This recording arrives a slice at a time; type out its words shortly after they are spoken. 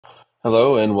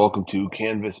Hello and welcome to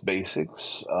Canvas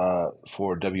Basics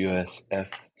for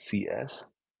WSFCS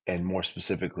and more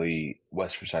specifically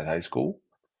West Forsyth High School.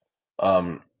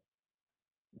 Um,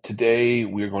 Today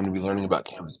we're going to be learning about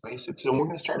Canvas Basics and we're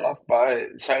going to start off by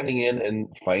signing in and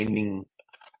finding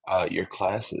your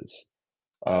classes.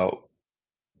 Uh,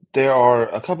 there are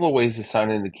a couple of ways to sign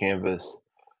into Canvas,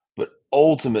 but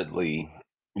ultimately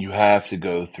you have to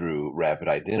go through Rapid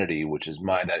Identity, which is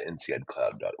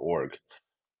my.ncedcloud.org.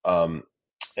 Um,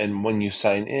 and when you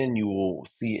sign in, you will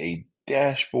see a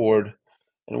dashboard,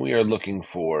 and we are looking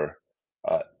for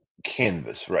uh,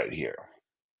 Canvas right here.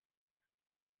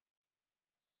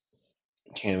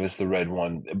 Canvas, the red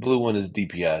one. The blue one is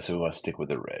DPI, so we want to stick with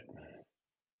the red.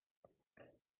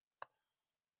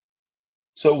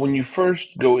 So when you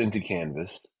first go into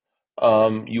Canvas,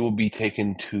 you will be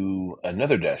taken to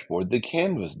another dashboard, the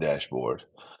Canvas dashboard.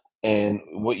 And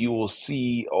what you will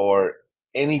see are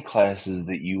any classes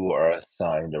that you are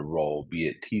assigned a role, be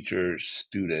it teacher,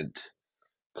 student,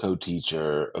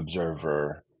 co-teacher,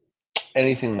 observer,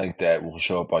 anything like that will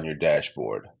show up on your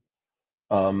dashboard.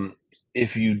 Um,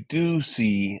 if you do not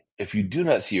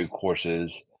see your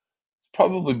courses,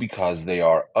 probably because they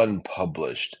are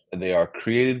unpublished. They are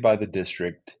created by the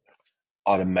district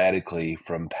automatically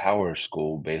from Power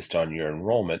School based on your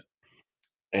enrollment,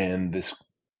 and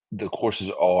the courses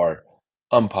are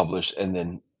unpublished and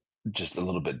then just a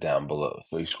little bit down below.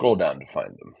 So you scroll down to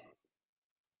find them.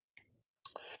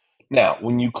 Now,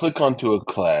 when you click onto a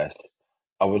class,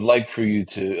 I would like for you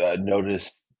to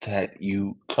notice that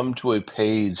you come to a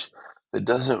page that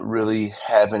doesn't really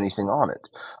have anything on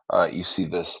it. You see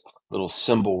this little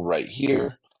symbol right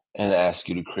here and ask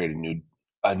you to create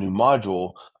a new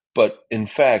module, but in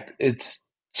fact, it's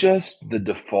just the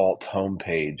default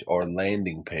homepage or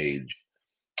landing page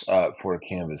for a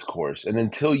Canvas course. And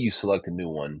until you select a new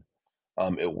one,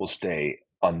 it will stay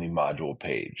on the module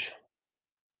page.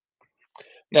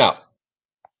 Now,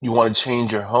 you want to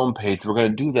change your home page, we're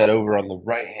going to do that over on the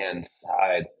right-hand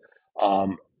side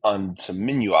on some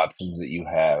menu options that you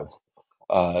have.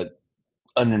 Uh,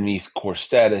 Underneath course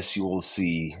status, you will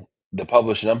see the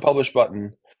publish and unpublish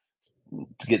button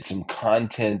to get some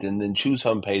content, and then choose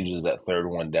home page is that third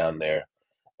one down there.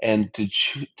 And to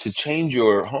change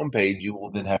your homepage, you will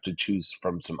then have to choose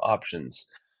from some options.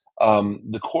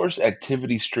 The course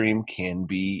activity stream can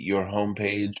be your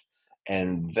homepage,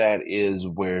 and that is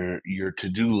where your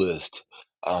to-do list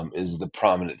is the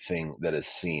prominent thing that is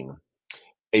seen.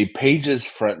 A page's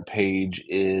front page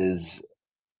is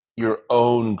your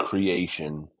own creation,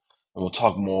 and we'll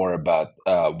talk more about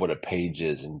what a page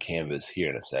is in Canvas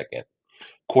here in a second.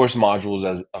 Course modules,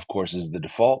 as of course, is the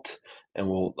default, and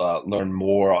we'll learn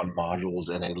more on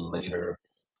modules in a later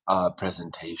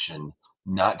presentation.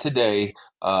 Not today,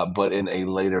 but in a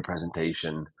later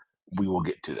presentation, we will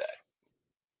get to that.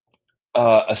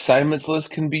 Assignments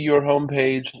list can be your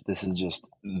homepage. This is just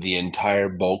the entire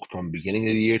bulk from beginning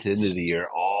of the year to end of the year,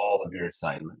 all of your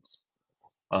assignments.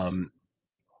 Um,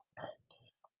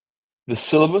 the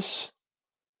syllabus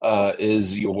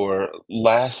is your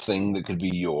last thing that could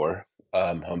be your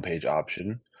homepage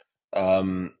option.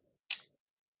 Um,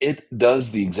 It does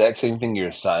the exact same thing your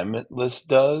assignment list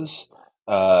does,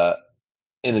 uh,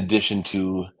 in addition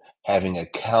to having a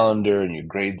calendar and your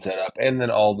grade set up, and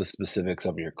then all the specifics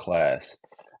of your class,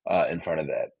 in front of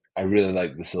that. I really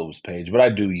like the syllabus page, but I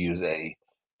do use a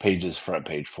Pages front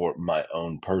page for my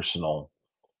own personal,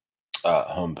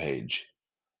 homepage.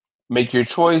 Make your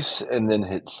choice and then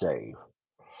hit save.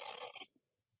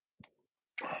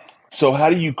 So how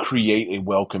do you create a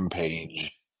welcome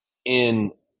page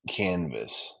in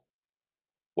Canvas?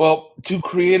 Well, to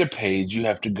create a page, you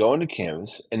have to go into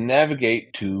Canvas and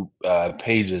navigate to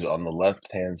Pages on the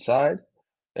left-hand side.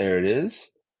 There it is.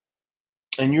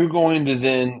 And you're going to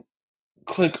then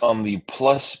click on the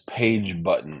plus page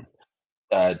button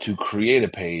to create a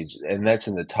page, and that's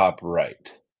in the top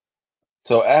right.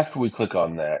 So after we click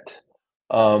on that,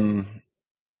 um,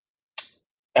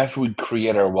 after we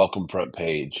create our welcome front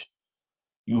page,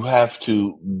 you have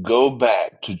to go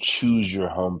back to choose your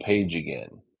home page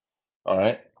again. All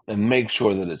right. And make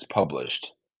sure that it's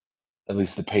published, at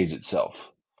least the page itself.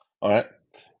 All right.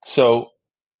 So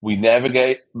we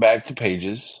navigate back to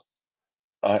Pages,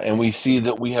 and we see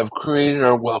that we have created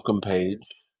our welcome page.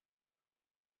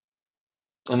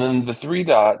 And then the three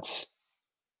dots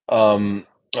are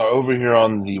over here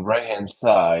on the right-hand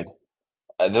side.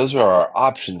 Those are our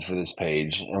options for this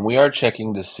page, and we are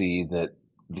checking to see that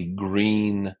the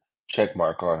green check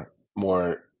mark, or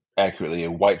more accurately,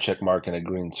 a white check mark and a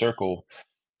green circle,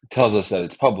 tells us that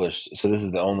it's published. So this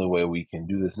is the only way we can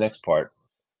do this next part,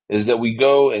 is that we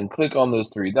go and click on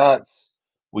those three dots,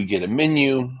 we get a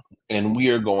menu, and we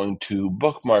are going to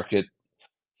bookmark it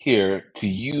here to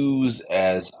use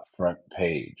as front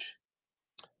page.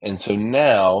 And so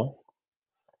now,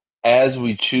 as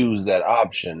we choose that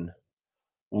option,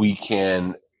 we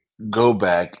can go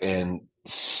back and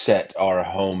set our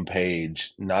home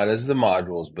page, not as the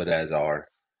modules, but as our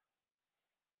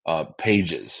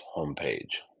pages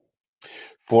homepage.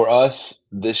 For us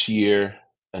this year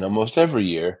and almost every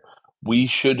year, we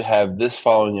should have this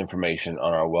following information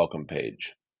on our welcome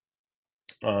page.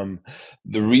 Um,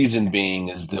 the reason being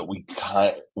is that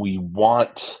we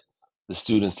want the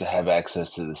students to have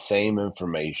access to the same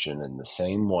information in the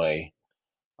same way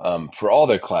for all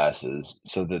their classes,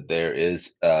 so that there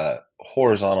is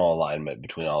horizontal alignment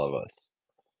between all of us.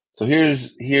 So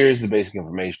here's the basic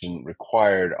information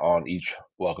required on each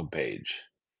welcome page: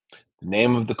 the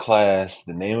name of the class,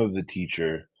 the name of the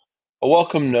teacher. A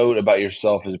welcome note about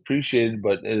yourself is appreciated,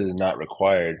 but it is not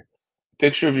required.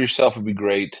 Picture of yourself would be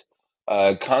great.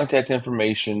 Contact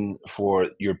information for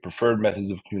your preferred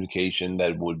methods of communication,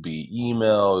 that would be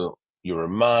email, your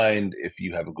Remind, if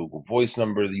you have a Google Voice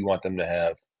number that you want them to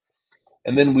have.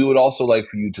 And then we would also like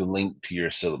for you to link to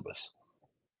your syllabus.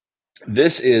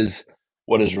 This is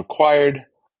what is required,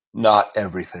 not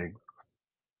everything.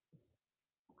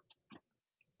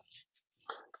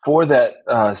 For that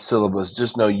syllabus,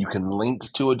 just know you can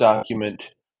link to a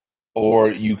document,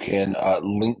 or you can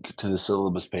link to the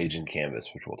syllabus page in Canvas,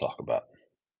 which we'll talk about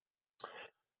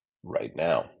right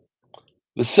now.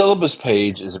 The syllabus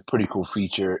page is a pretty cool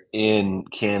feature in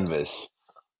Canvas.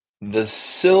 The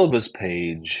syllabus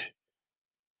page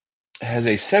has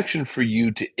a section for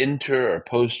you to enter or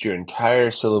post your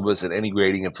entire syllabus and any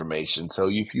grading information. So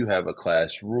if you have a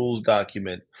class rules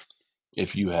document,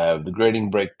 if you have the grading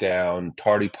breakdown,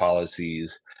 tardy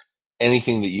policies,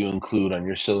 anything that you include on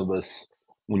your syllabus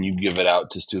when you give it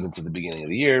out to students at the beginning of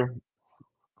the year,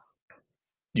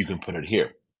 you can put it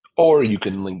here, or you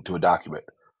can link to a document.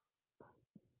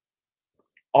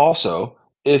 Also,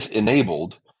 if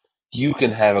enabled, you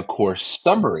can have a course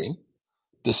summary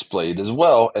displayed as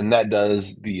well, and that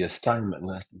does the assignment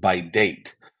list by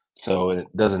date. So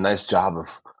it does a nice job of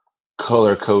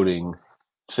color coding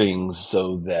things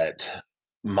so that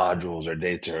modules or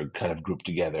dates are kind of grouped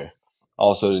together.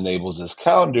 Also, it enables this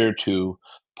calendar to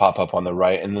pop up on the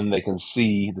right, and then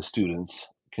the students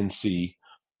can see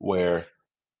where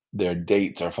their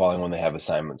dates are falling when they have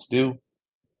assignments due.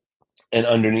 And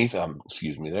underneath,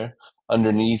 excuse me there,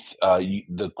 underneath,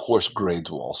 the course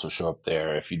grades will also show up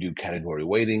there. If you do category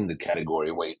weighting, the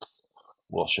category weights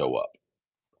will show up.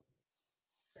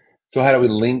 So how do we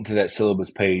link to that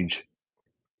syllabus page?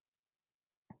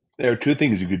 There are two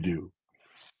things you could do.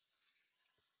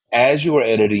 As you are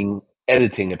editing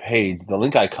a page, the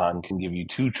link icon can give you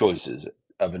two choices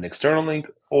of an external link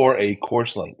or a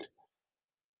course link.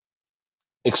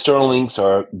 External links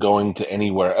are going to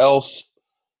anywhere else,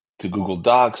 to Google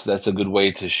Docs. That's a good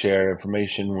way to share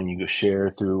information. When you go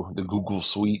share through the Google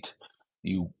Suite,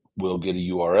 you will get a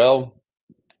URL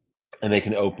and they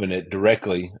can open it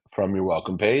directly from your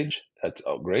welcome page. That's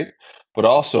great. But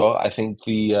also, I think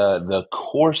the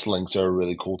course links are a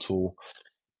really cool tool.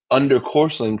 Under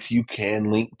course links, you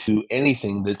can link to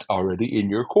anything that's already in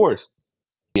your course.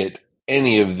 Get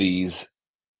any of these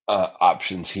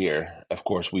options here. Of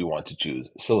course, we want to choose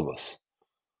syllabus.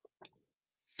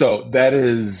 So that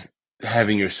is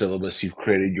having your syllabus. You've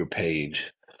created your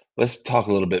page. Let's talk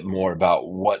a little bit more about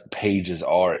what pages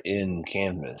are in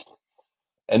Canvas.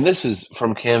 And this is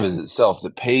from Canvas itself. The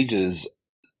pages,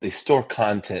 they store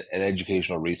content and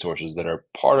educational resources that are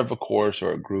part of a course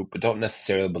or a group, but don't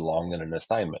necessarily belong in an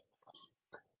assignment.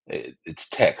 It's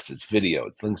text, it's video,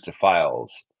 it's links to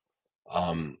files.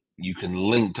 You can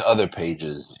link to other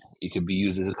pages. It could be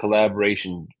used as a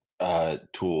collaboration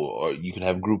tool, or you can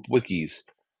have group wikis,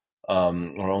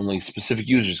 or only specific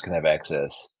users can have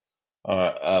access. Uh,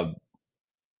 uh,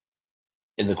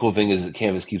 and the cool thing is that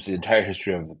Canvas keeps the entire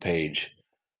history of the page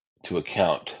to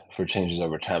account for changes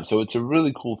over time. So it's a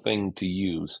really cool thing to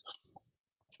use.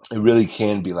 It really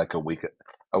can be like a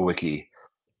wiki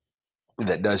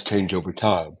that does change over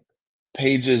time.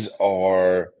 Pages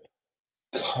are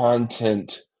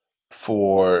content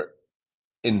for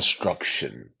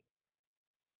instruction.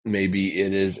 Maybe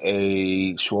it is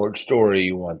a short story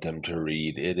you want them to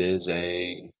read. It is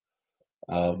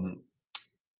um,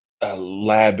 a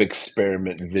lab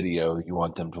experiment video you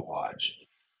want them to watch.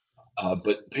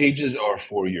 But pages are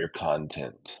for your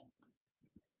content.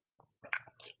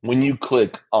 When you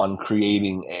click on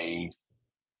creating a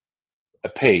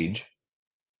page,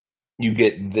 you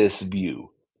get this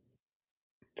view.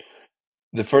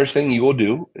 The first thing you will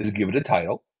do is give it a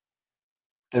title,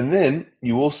 and then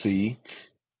you will see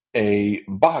a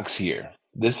box here.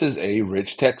 This is a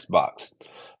rich text box.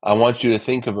 I want you to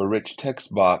think of a rich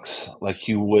text box like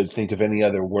you would think of any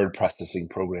other word processing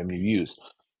program you use,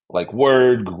 like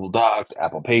Word, Google Docs,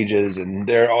 Apple Pages, and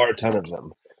there are a ton of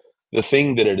them. The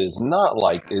thing that it is not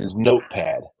like is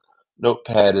Notepad.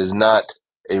 Notepad is not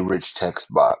a rich text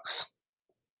box.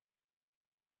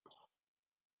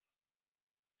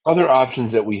 Other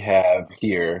options that we have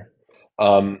here,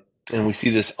 and we see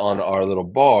this on our little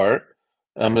bar.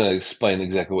 I'm going to explain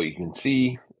exactly what you can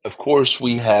see. Of course,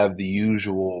 we have the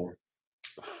usual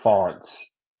fonts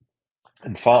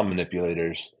and font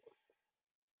manipulators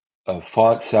of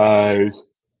font size.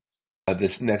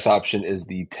 This next option is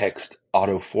the text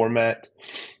auto format.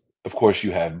 Of course,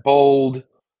 you have bold,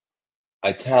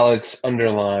 italics,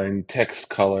 underline, text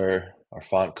color or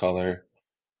font color,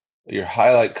 your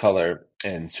highlight color,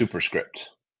 and superscript.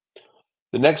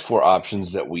 The next four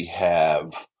options that we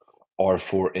have are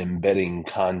for embedding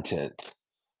content.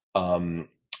 Um,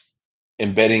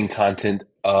 Embedding content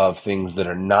of things that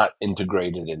are not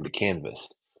integrated into Canvas.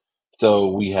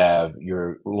 So we have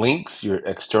your links, your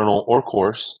external or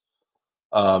course,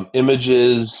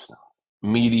 images,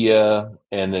 media,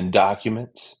 and then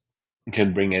documents. You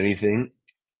can bring anything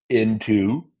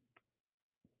into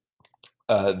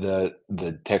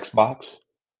the text box.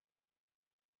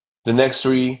 The next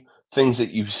three things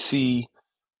that you see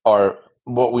are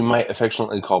what we might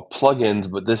affectionately call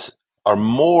plugins, but this are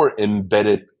more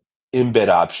embed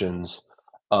options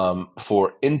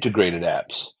for integrated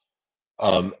apps.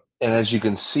 And as you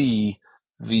can see,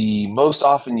 the most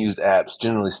often used apps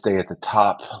generally stay at the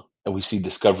top, and we see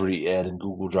Discovery, Ed, and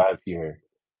Google Drive here.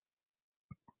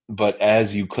 But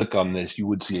as you click on this, you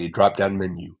would see a drop-down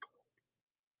menu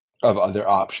of other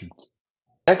options.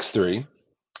 Next three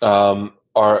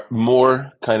are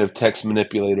more kind of text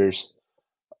manipulators.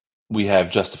 We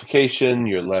have justification,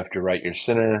 your left, your right, your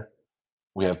center.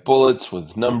 We have bullets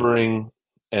with numbering,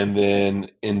 and then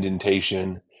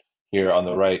indentation here on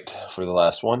the right for the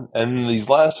last one. And these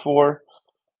last four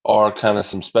are kind of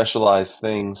some specialized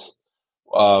things.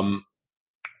 Um,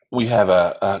 we have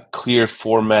a clear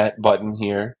format button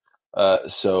here.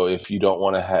 So if you don't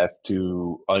want to have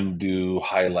to undo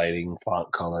highlighting,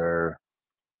 font color,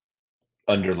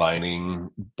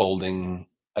 underlining, bolding,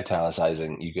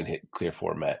 italicizing, you can hit clear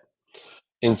format.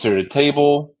 Insert a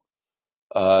table.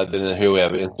 Then here we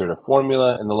have insert a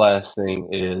formula. And the last thing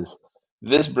is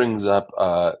this brings up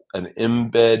an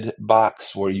embed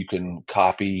box where you can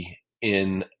copy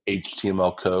in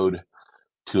HTML code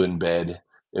to embed.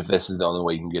 If this is the only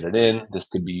way you can get it in, this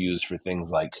could be used for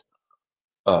things like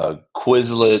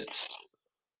Quizlets,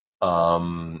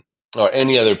 or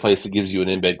any other place that gives you an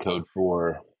embed code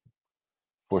for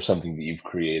something that you've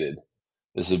created.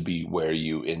 This would be where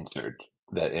you insert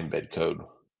that embed code.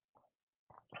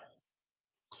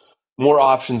 More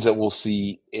options that we'll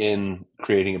see in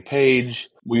creating a page.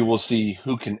 We will see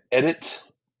who can edit.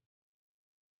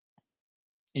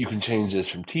 You can change this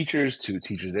from teachers to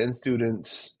teachers and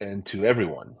students and to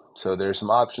everyone. So there's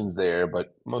some options there,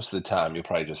 but most of the time you'll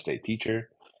probably just stay teacher.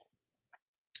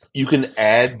 You can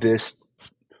add this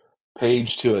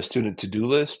page to a student to-do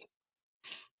list.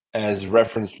 As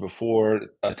referenced before,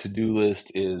 a to-do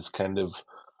list is kind of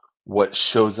what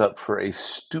shows up for a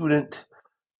student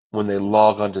when they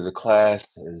log onto the class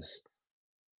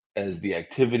as the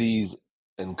activities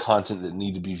and content that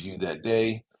need to be viewed that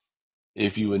day.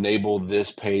 If you enable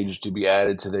this page to be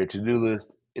added to their to-do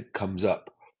list, it comes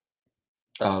up,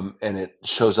 and it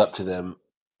shows up to them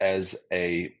as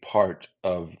a part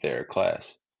of their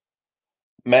class.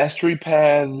 Mastery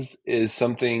paths is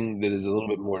something that is a little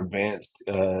bit more advanced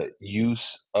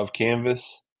use of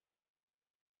Canvas,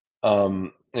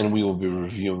 and we will be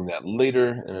reviewing that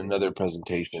later in another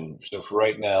presentation. So for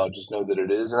right now, just know that it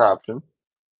is an option,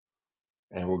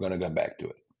 and we're going to go back to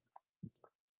it.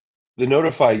 The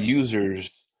notify users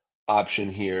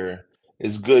option here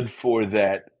is good for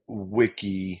that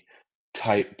wiki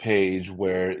type page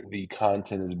where the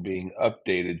content is being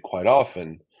updated quite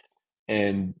often,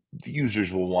 and the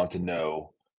users will want to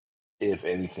know if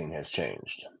anything has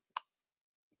changed.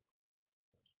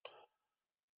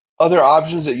 Other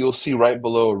options that you'll see right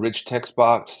below a rich text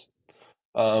box.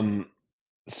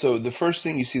 So the first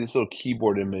thing you see, this little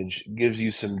keyboard image gives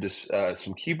you some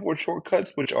keyboard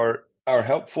shortcuts, which are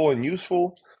helpful and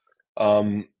useful.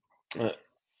 Um, uh,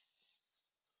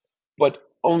 but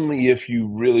only if you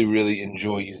really, really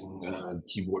enjoy using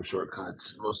keyboard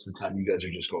shortcuts. Most of the time, you guys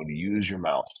are just going to use your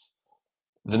mouse.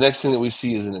 The next thing that we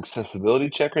see is an accessibility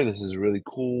checker. This is really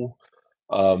cool.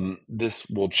 This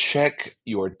will check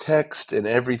your text and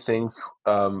everything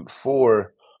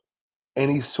for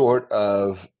any sort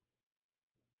of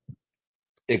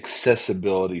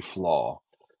accessibility flaw,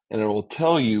 and it will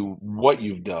tell you what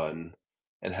you've done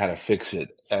and how to fix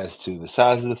it as to the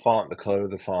size of the font, the color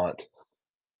of the font,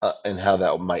 and how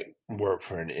that might work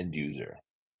for an end user.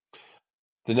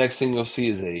 The next thing you'll see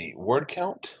is a word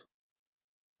count.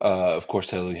 Of course,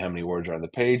 tell you how many words are on the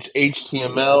page.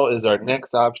 HTML is our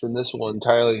next option. This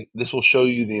will show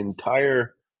you the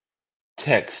entire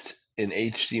text in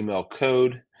HTML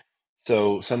code.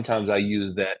 So sometimes I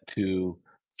use that to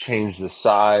change the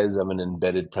size of an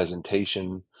embedded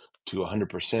presentation to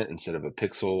 100% instead of a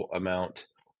pixel amount.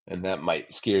 And that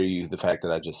might scare you, the fact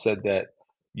that I just said that.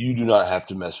 You do not have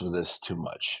to mess with this too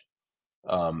much.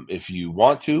 If you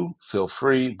want to, feel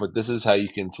free, but this is how you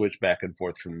can switch back and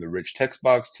forth from the rich text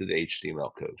box to the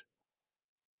HTML code.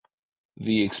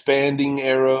 The expanding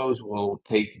arrows will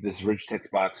take this rich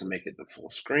text box and make it the full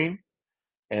screen.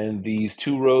 And these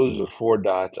two rows of four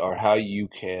dots are how you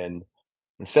can,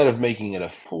 instead of making it a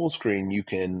full screen, you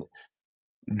can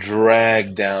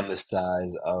drag down the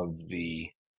size of the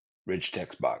rich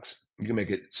text box. You can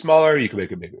make it smaller, you can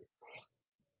make it bigger,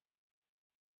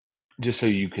 just so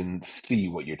you can see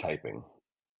what you're typing.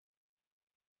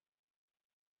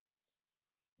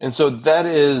 And so that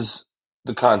is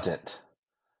the content.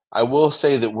 I will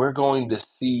say that we're going to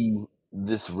see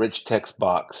this rich text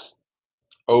box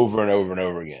over and over and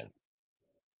over again.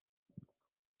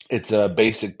 It's a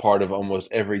basic part of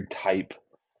almost every type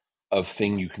of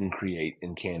thing you can create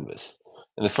in Canvas.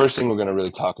 And the first thing we're going to really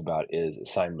talk about is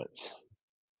assignments.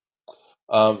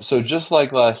 So just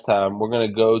like last time, we're going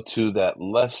to go to that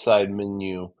left side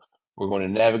menu. We're going to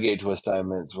navigate to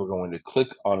assignments. We're going to click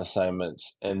on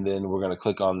assignments, and then we're going to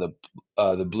click on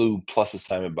the blue plus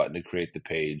assignment button to create the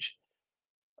page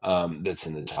that's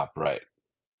in the top right.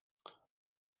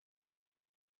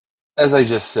 As I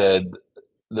just said,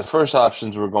 the first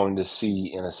options we're going to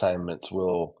see in assignments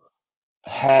will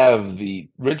have the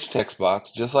rich text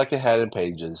box just like it had in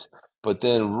Pages, but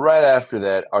then right after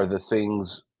that are the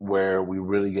things where we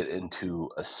really get into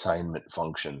assignment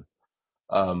function.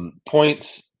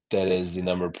 Points, that is the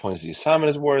number of points the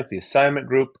assignment is worth. The assignment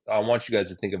group, I want you guys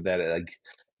to think of that as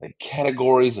like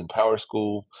categories in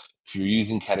PowerSchool. If you're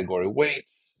using category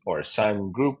weights or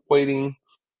assignment group weighting,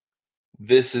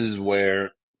 this is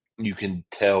where you can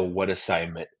tell what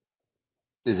assignment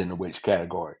is in which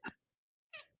category.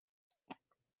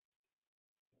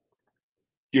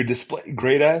 Your display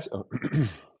grade as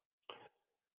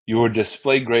your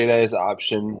display grade as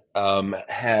option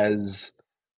has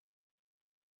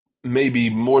maybe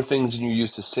more things than you're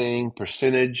used to seeing.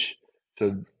 Percentage,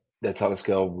 so that's on a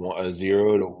scale of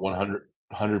 0 to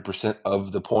 100%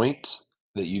 of the points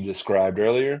that you described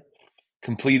earlier.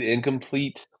 Complete,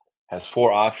 incomplete has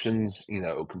four options.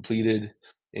 Completed,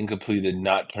 incompleted,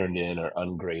 not turned in, or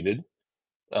ungraded.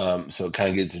 So it kind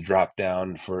of gets a drop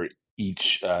down for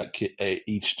each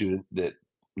student that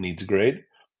needs a grade.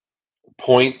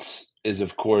 Points is,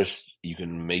 of course, you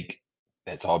can make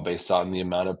that's all based on the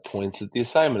amount of points that the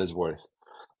assignment is worth.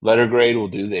 Letter grade will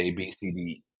do the A, B, C,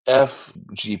 D, F.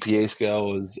 GPA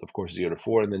scale is, of course, 0 to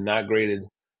 4, and then not graded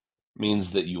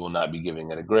means that you will not be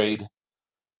giving it a grade.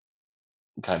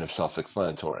 Kind of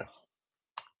self-explanatory.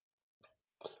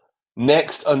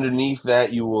 Next, underneath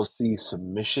that, you will see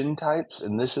submission types,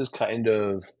 and this is kind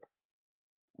of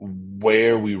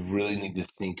where we really need to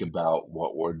think about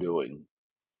what we're doing.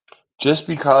 Just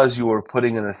because you are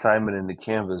putting an assignment into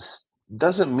Canvas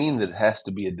doesn't mean that it has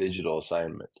to be a digital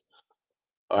assignment.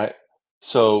 All right.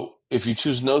 So if you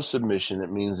choose no submission,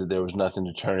 it means that there was nothing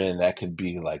to turn in. That could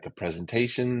be like a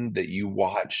presentation that you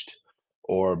watched,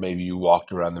 or maybe you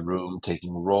walked around the room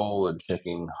taking roll and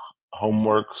checking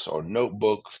homeworks or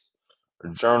notebooks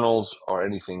or journals or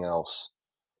anything else.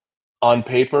 On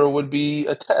paper would be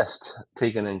a test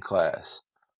taken in class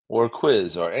or a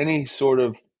quiz or any sort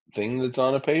of thing that's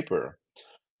on a paper.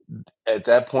 At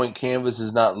that point, Canvas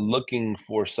is not looking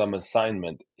for some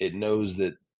assignment. It knows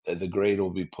that the grade will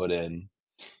be put in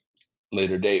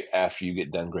later date after you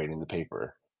get done grading the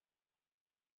paper.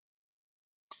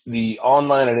 The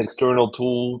online and external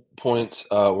tool points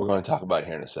we're going to talk about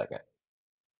here in a second.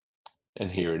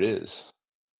 And here it is.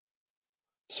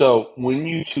 So when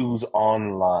you choose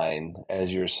online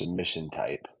as your submission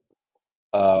type,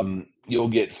 you'll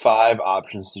get five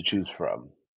options to choose from.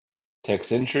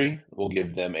 Text entry will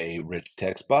give them a rich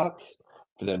text box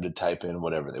for them to type in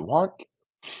whatever they want.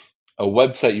 A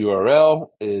website URL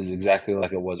is exactly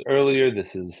like it was earlier.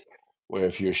 This is where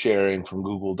if you're sharing from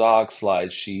Google Docs,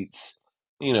 slide sheets,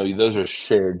 those are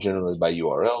shared generally by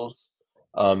URLs.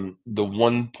 The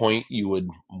one point you would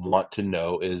want to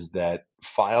know is that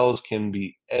files can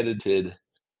be edited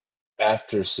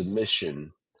after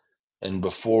submission and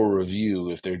before review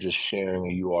if they're just sharing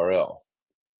a URL.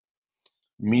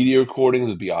 Media recordings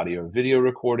would be audio and video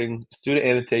recordings. Student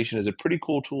annotation is a pretty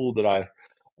cool tool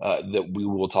that we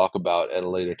will talk about at a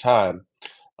later time.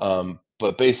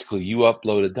 But basically, you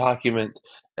upload a document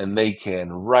and they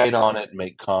can write on it,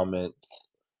 make comments,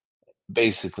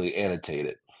 basically annotate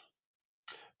it.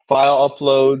 File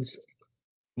uploads,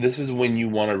 this is when you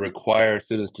want to require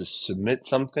students to submit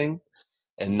something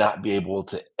and not be able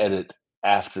to edit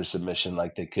after submission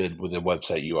like they could with a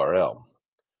website URL.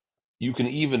 You can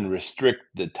even restrict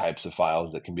the types of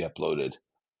files that can be uploaded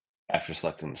after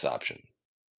selecting this option.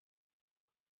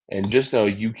 And just know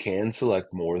you can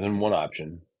select more than one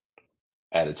option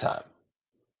at a time.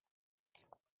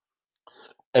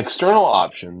 External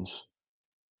options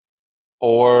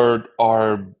or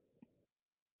are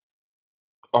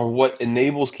what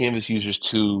enables Canvas users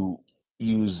to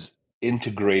use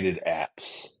integrated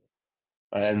apps.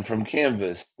 And from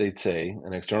Canvas, they say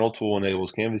an external tool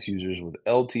enables Canvas users with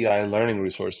LTI learning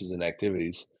resources and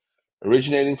activities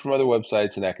originating from other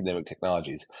websites and academic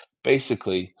technologies.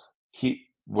 Basically,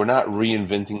 we're not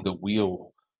reinventing the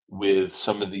wheel with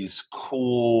some of these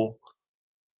cool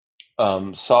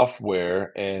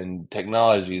software and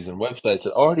technologies and websites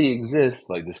that already exist,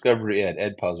 like Discovery Ed,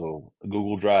 Edpuzzle,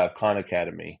 Google Drive, Khan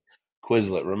Academy,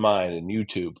 Quizlet, Remind, and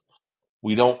YouTube.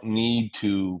 We don't need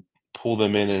to pull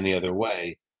them in any other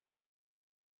way.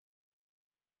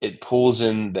 It pulls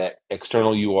in that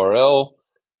external URL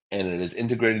and it is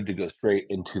integrated to go straight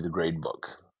into the gradebook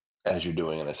as you're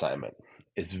doing an assignment.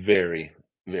 It's very,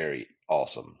 very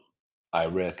awesome. I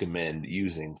recommend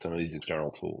using some of these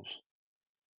external tools.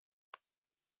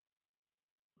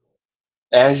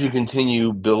 As you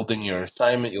continue building your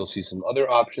assignment, you'll see some other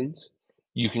options.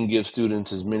 You can give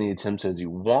students as many attempts as you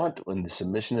want when the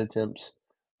submission attempts.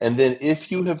 And then if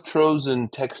you have chosen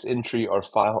text entry or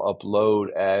file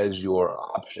upload as your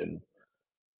option,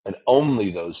 and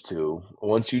only those two,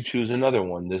 once you choose another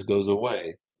one, this goes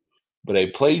away. But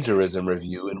a plagiarism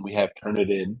review, and we have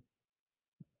turnitin.com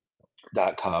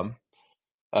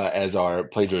as our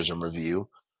plagiarism review,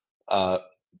 uh,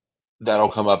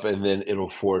 that'll come up and then it'll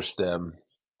force them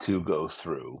to go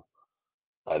through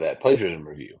that plagiarism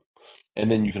review. And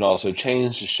then you can also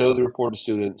change to show the report to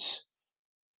students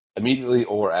immediately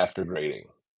or after grading.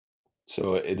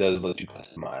 So it does let you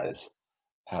customize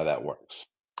how that works.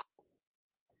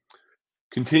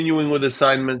 Continuing with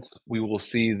assignments, we will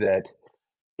see that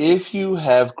if you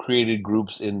have created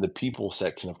groups in the people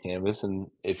section of Canvas, and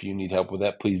if you need help with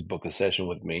that, please book a session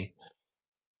with me.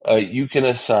 You can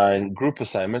assign group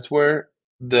assignments where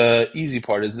the easy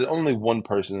part is that only one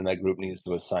person in that group needs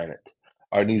to assign it,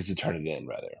 or needs to turn it in,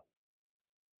 rather.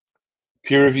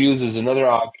 Peer reviews is another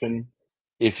option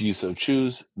if you so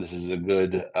choose. This is a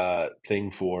good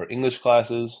thing for English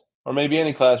classes, or maybe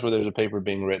any class where there's a paper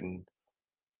being written.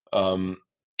 Um,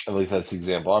 at least that's the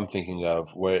example I'm thinking of,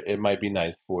 where it might be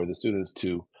nice for the students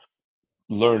to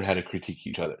learn how to critique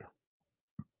each other.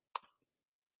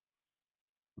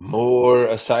 More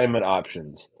assignment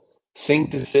options.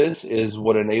 Sync Assist is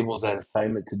what enables that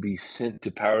assignment to be sent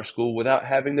to PowerSchool without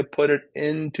having to put it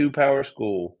into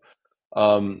PowerSchool,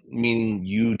 meaning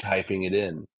you typing it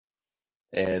in.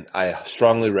 And I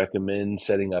strongly recommend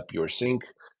setting up your sync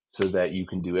so that you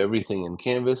can do everything in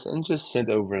Canvas and just send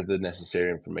over the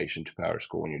necessary information to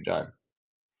PowerSchool when you're done.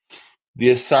 The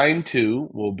assign to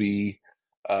will be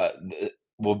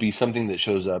something that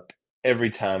shows up every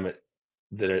time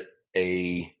that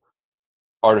a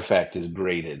artifact is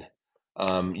graded.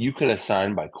 You can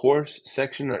assign by course,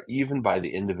 section, or even by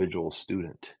the individual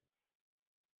student.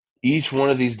 Each one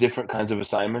of these different kinds of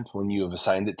assignments, when you have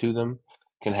assigned it to them,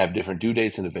 can have different due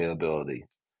dates and availability.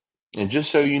 And just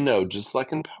so you know, just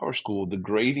like in PowerSchool, the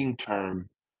grading term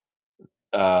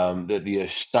that the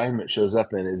assignment shows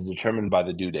up in is determined by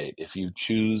the due date. If you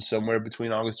choose somewhere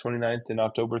between August 29th and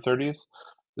October 30th,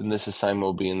 then this assignment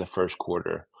will be in the first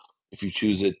quarter. If you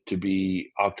choose it to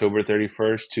be October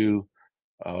 31st to,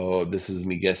 oh, this is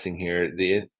me guessing here,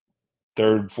 the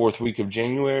third, fourth week of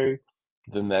January,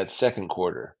 then that's second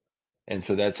quarter. And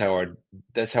so that's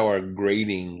how our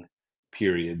grading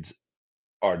periods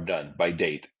are done by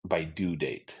date, by due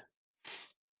date.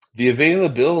 The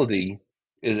availability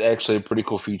is actually a pretty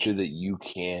cool feature that you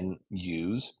can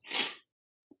use.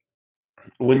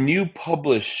 When you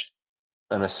publish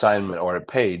an assignment or a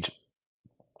page,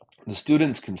 the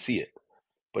students can see it.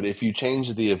 But if you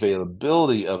change the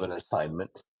availability of an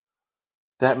assignment,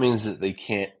 that means that they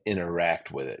can't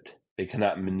interact with it. They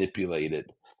cannot manipulate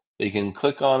it. They can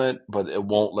click on it, but it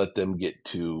won't let them get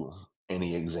to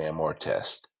any exam or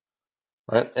test.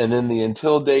 Right? And then the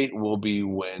until date will be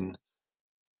when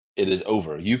it is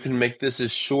over. You can make this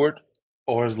as short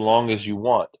or as long as you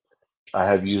want. I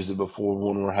have used it before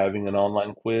when we're having an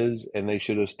online quiz, and they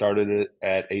should have started it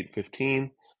at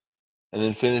 8:15 and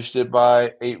then finished it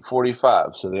by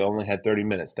 8:45, so they only had 30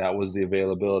 minutes. That was the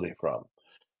availability from.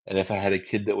 And if I had a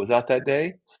kid that was out that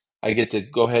day, I get to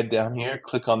go ahead down here,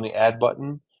 click on the add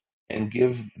button, and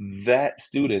give that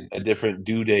student a different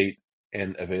due date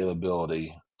and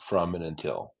availability from and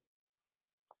until.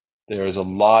 There is a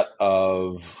lot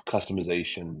of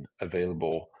customization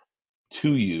available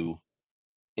to you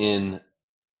in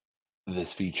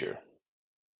this feature.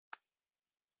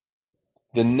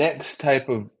 The next type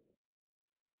of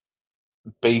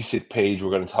basic page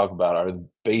we're going to talk about, our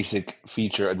basic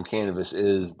feature in Canvas,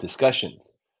 is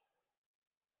discussions.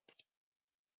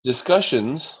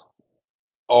 Discussions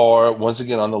are, once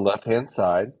again, on the left-hand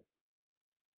side.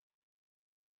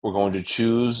 We're going to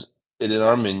choose it in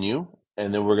our menu,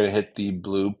 and then we're going to hit the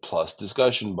blue plus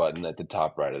discussion button at the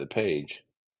top right of the page.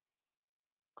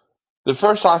 The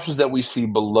first options that we see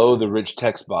below the rich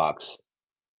text box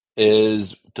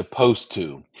is to post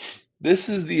to. This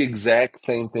is the exact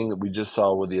same thing that we just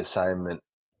saw with the assignment,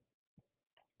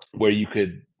 where you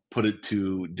could put it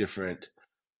to different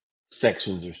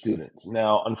sections of students.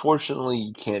 Now, unfortunately,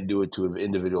 you can't do it to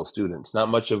individual students. Not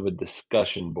much of a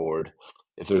discussion board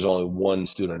if there's only one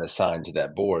student assigned to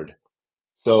that board.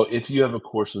 So if you have a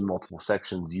course with multiple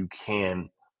sections, you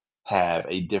can have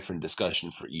a different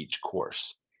discussion for each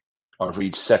course or for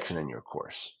each section in your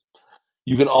course.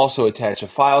 You can also attach a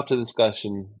file to the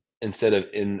discussion instead of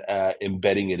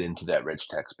embedding it into that rich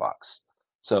text box.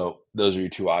 So those are your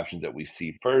two options that we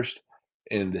see first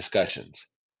in discussions.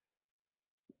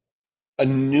 A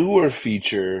newer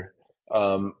feature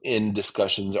in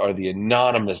discussions are the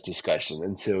anonymous discussion,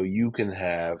 and so you can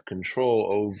have control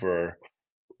over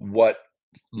what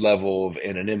level of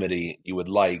anonymity you would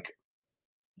like.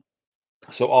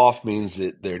 So off means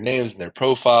that their names and their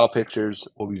profile pictures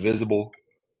will be visible.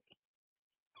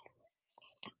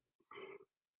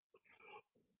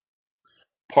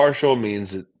 Partial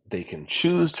means that they can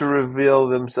choose to reveal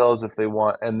themselves if they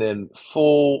want, and then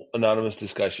full anonymous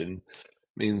discussion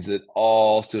means that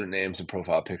all student names and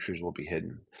profile pictures will be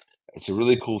hidden. It's a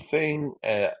really cool thing,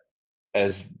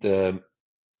 as the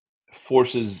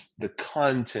forces the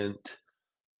content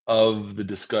of the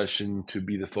discussion to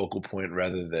be the focal point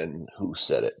rather than who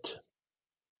said it.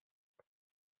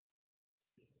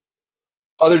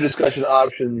 Other discussion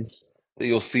options that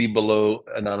you'll see below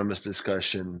anonymous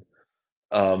discussion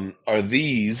are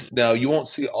these. Now, you won't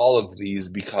see all of these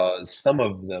because some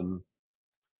of them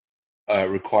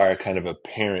require kind of a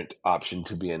parent option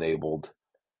to be enabled.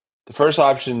 The first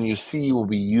option you see will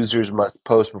be users must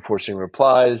post before seeing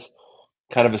replies,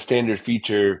 kind of a standard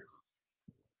feature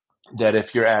that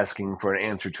if you're asking for an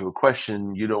answer to a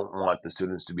question, you don't want the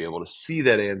students to be able to see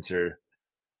that answer,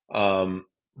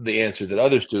 the answer that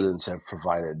other students have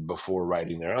provided before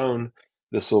writing their own.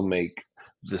 This will make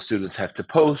the students have to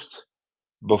post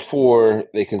before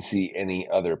they can see any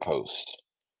other posts.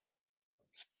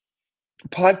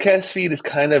 Podcast feed is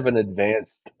kind of an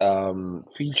advanced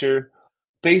feature.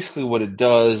 Basically, what it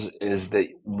does is that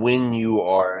when you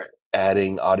are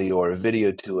adding audio or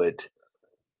video to it,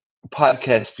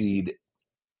 podcast feed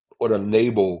would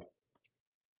enable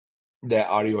that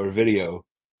audio or video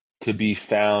to be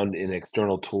found in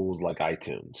external tools like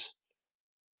iTunes.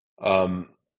 Um,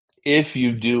 if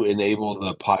you do enable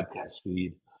the podcast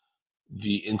feed,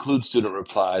 the include student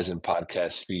replies and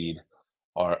podcast feed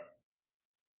are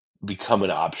become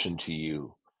an option to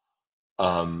you.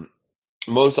 Um,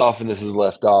 Most often this is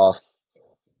left off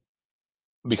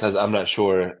because I'm not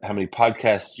sure how many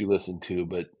podcasts you listen to,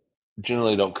 but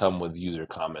generally don't come with user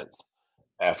comments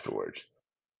afterwards.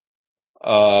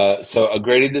 So a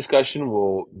graded discussion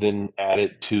will then add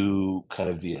it to kind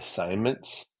of the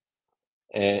assignments,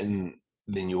 and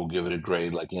then you'll give it a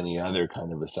grade like any other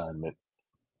kind of assignment.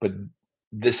 But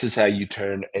this is how you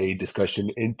turn a discussion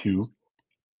into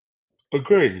a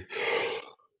grade.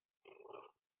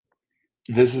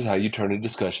 This is how you turn a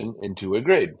discussion into a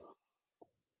grade.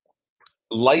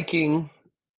 Liking,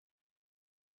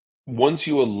 once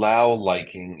you allow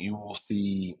liking, you will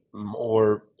see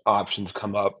more options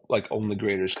come up, like only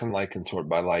graders can like and sort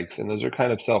by likes, and those are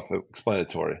kind of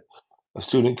self-explanatory. A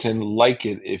student can like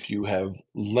it if you have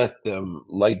let them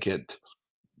like it,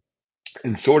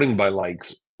 and sorting by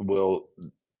likes will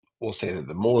say that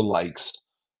the more likes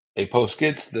a post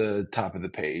gets, the top of the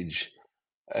page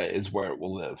is where it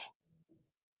will live.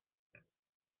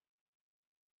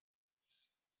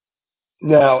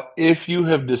 Now, if you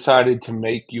have decided to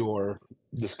make your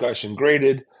discussion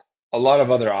graded, a lot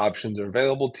of other options are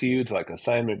available to you, to like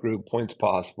assignment group, points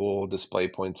possible, display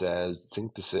points as,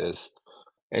 synthesis.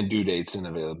 and due dates and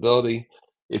availability.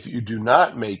 If you do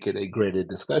not make it a graded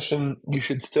discussion, you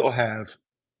should still have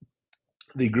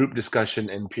the group discussion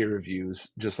and peer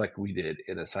reviews just like we did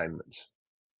in assignments.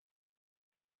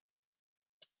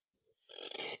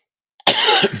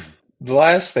 The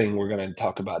last thing we're going to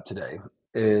talk about today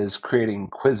is creating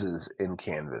quizzes in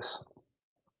Canvas.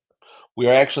 We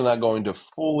are actually not going to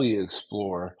fully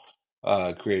explore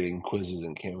creating quizzes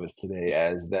in Canvas today,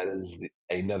 as that is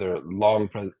another long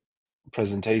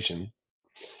presentation.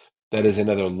 That is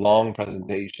another long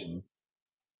presentation.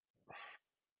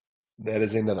 That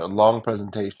is another long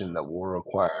presentation that will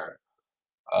require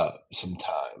some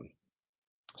time.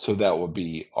 So that will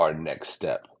be our next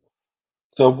step.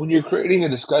 So when you're creating a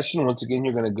discussion, once again,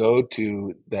 you're going to go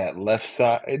to that left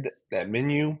side, that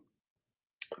menu,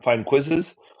 find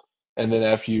quizzes, and then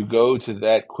after you go to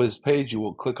that quiz page, you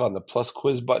will click on the plus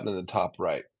quiz button in the top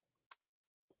right.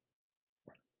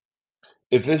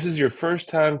 If this is your first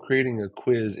time creating a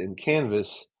quiz in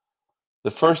Canvas,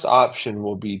 the first option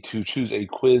will be to choose a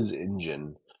quiz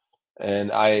engine.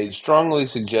 And I strongly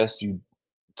suggest you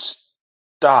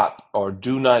stop or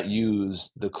do not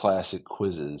use the classic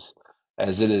quizzes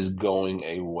as it is going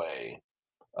away.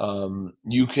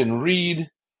 You can read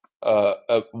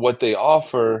what they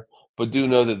offer, but do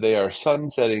know that they are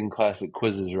sunsetting classic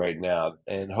quizzes right now.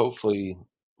 And hopefully,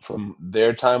 from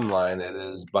their timeline, it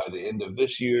is by the end of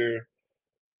this year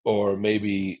or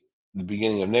maybe the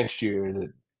beginning of next year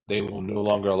that they will no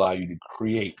longer allow you to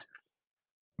create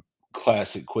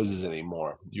classic quizzes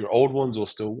anymore. Your old ones will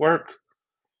still work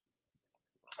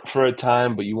for a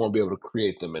time, but you won't be able to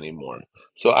create them anymore.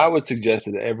 So I would suggest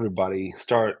that everybody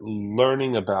start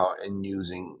learning about and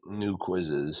using new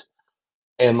quizzes.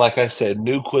 And like I said,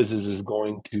 new quizzes is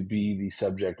going to be the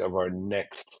subject of our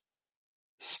next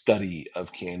study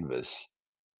of Canvas.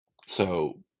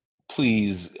 So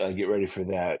please get ready for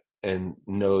that and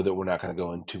know that we're not going to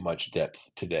go into much depth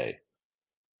today.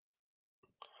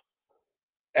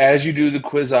 As you do the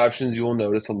quiz options, you will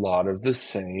notice a lot of the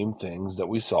same things that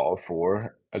we saw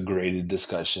for a graded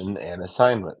discussion and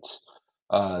assignments.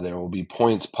 There will be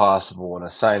points possible, an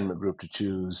assignment group to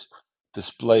choose,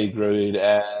 display grade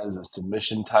as a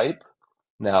submission type.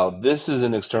 Now, this is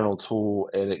an external tool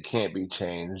and it can't be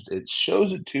changed. It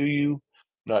shows it to you,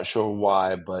 not sure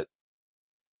why, but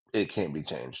it can't be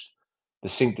changed. The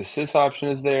sync to sys option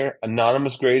is there.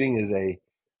 Anonymous grading is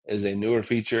a newer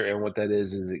feature, and what that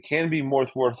is it can be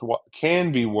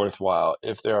worthwhile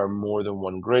if there are more than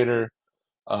one grader.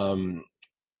 Um,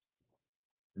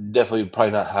 Definitely,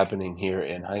 probably not happening here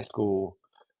in high school,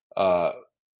 uh,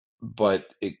 but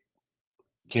it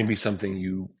can be something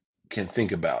you can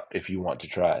think about if you want to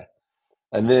try.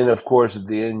 And then, of course, at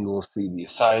the end, you will see the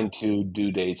assigned to,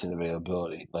 due dates, and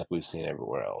availability, like we've seen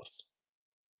everywhere else.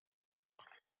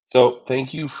 So,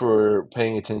 thank you for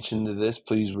paying attention to this.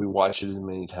 Please rewatch it as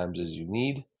many times as you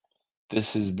need.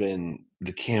 This has been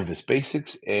the Canvas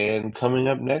Basics, and coming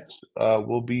up next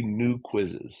will be new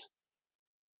quizzes.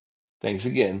 Thanks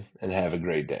again, and have a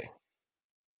great day.